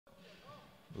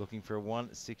looking for a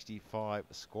 165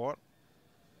 squat.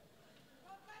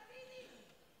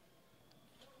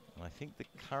 And I think the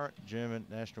current German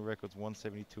national record's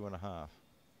 172.5.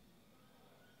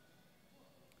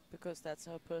 Because that's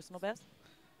her personal best?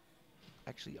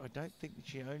 Actually, I don't think that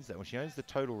she owns that one. She owns the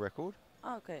total record.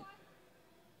 Oh, okay.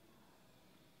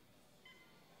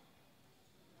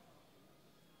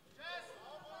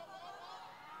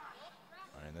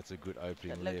 And that's a good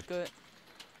opening That lift. looked good.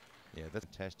 Yeah, that's a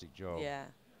fantastic job. Yeah.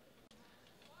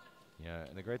 Yeah,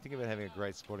 and the great thing about having a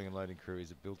great squatting and loading crew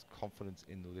is it builds confidence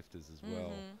in the lifters as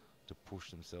well to push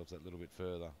themselves that little bit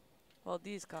further. Well,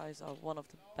 these guys are one of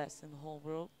the best in the whole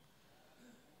world.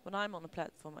 When I'm on the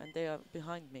platform and they are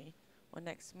behind me or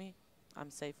next to me,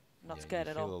 I'm safe. Not scared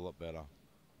at all. You feel a lot better.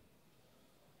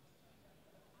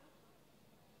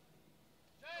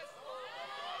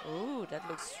 Ooh, that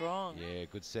looks strong. Yeah,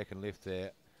 good second lift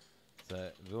there. So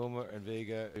Vilma and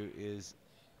Vigo, who is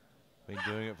been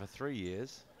doing it for 3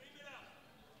 years,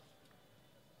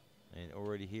 and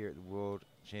already here at the World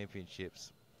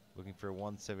Championships, looking for a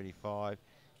 175,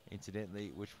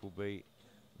 incidentally, which will be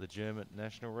the German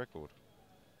national record.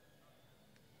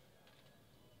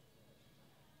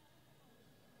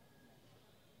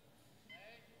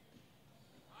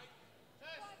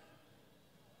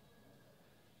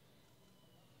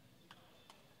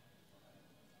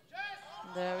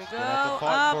 There we go. Up,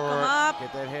 come up.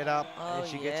 Get that head up, and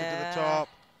she gets it to the top.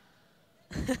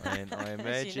 And I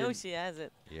imagine... She knows she has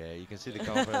it. Yeah, you can see the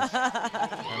confidence.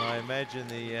 And I imagine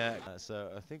the...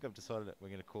 so I think I've decided that we're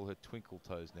going to call her Twinkle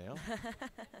Toes now.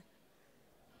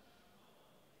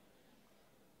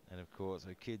 And of course,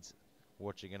 her kids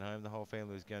watching at home. The whole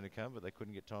family was going to come, but they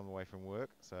couldn't get time away from work.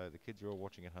 So the kids are all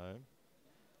watching at home.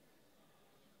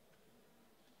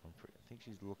 I think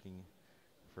she's looking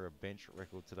for a bench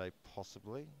record today,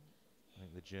 possibly. I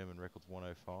think the German record's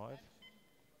 105.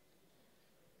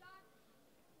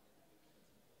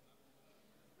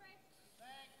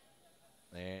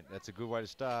 And that's a good way to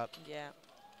start. Yeah,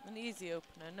 an easy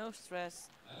opener, no stress.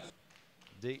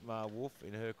 Dietmar Wolf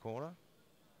in her corner.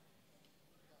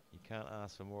 You can't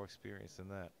ask for more experience than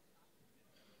that.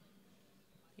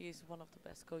 He's one of the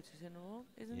best coaches in the world,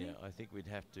 isn't he? Yeah, I think we'd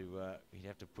have to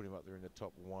put him up there in the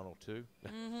top 1 or 2.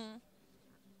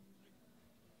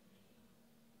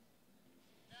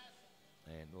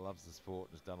 And loves the sport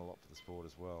and has done a lot for the sport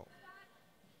as well.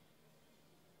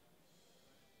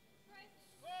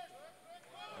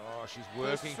 Oh, she's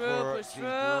working for it. She's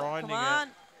grinding it.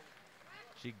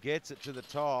 She gets it to the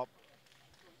top.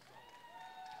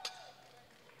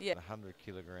 Yeah. 100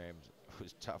 kilograms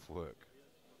was tough work.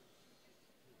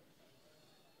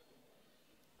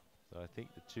 So I think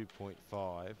the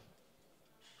 2.5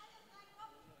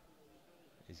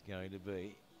 is going to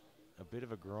be a bit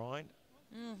of a grind.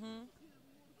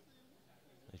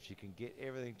 If she can get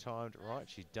everything timed right,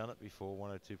 she's done it before,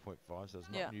 102.5, so it's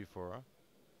not new for her.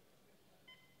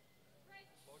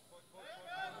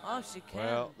 Oh, she can.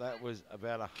 Well, that was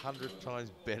about 100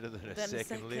 times better than a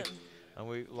second lift.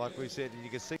 And like we said, you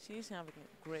can see she's having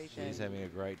a great day. She's having a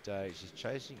great day. She's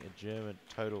chasing a German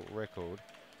total record,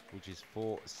 which is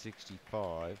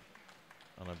 465,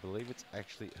 and I believe it's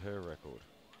actually her record.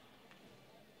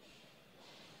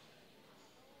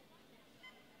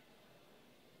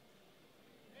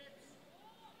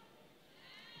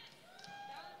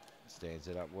 Stands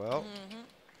it up well.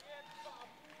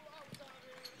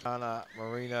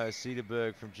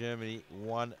 Moreno-Cederber from Germany,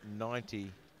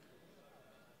 190.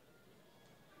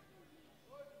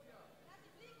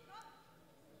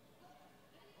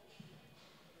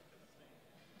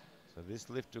 So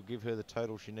this lift will give her the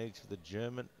total she needs for the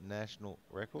German national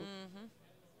record.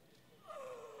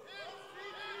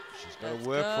 She's got to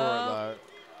work for it though.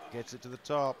 Gets it to the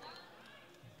top.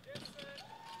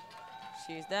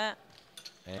 She's there.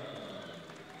 And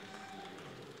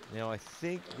now I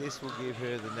think this will give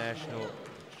her the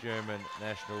German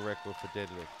national record for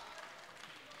deadlift.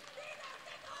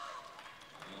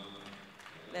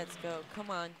 Let's go,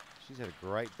 come on. She's had a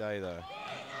great day though.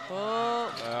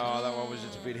 Oh, that one was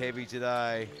just a bit heavy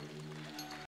today.